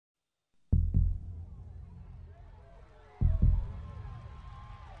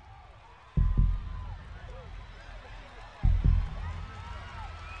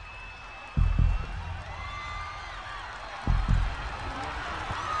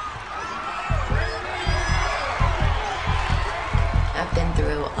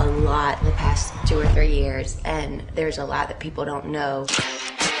last 2 or 3 years, and there's a lot that people don't know.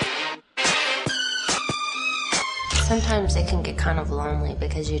 Sometimes it can get kind of lonely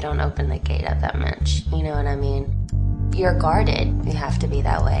because you don't open the gate up that much, you know what I mean? You're guarded, you have to be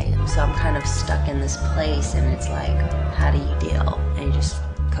that way. So I'm kind of stuck in this place, and it's like, how do you deal? And you just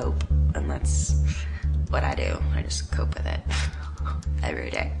cope, and that's what I do. I just cope with it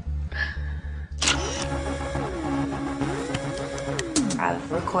every day.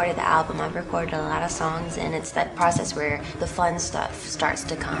 I've recorded the album, I've recorded a lot of songs, and it's that process where the fun stuff starts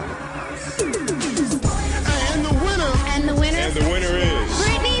to come. And the winner. And the winner. And the winner is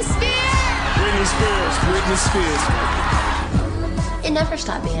Britney Spears. Britney Spears. Britney Spears. It never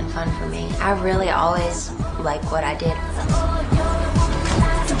stopped being fun for me. I really always liked what I did.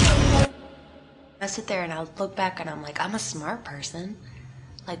 I sit there and I look back and I'm like, I'm a smart person.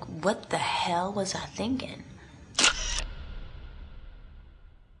 Like, what the hell was I thinking?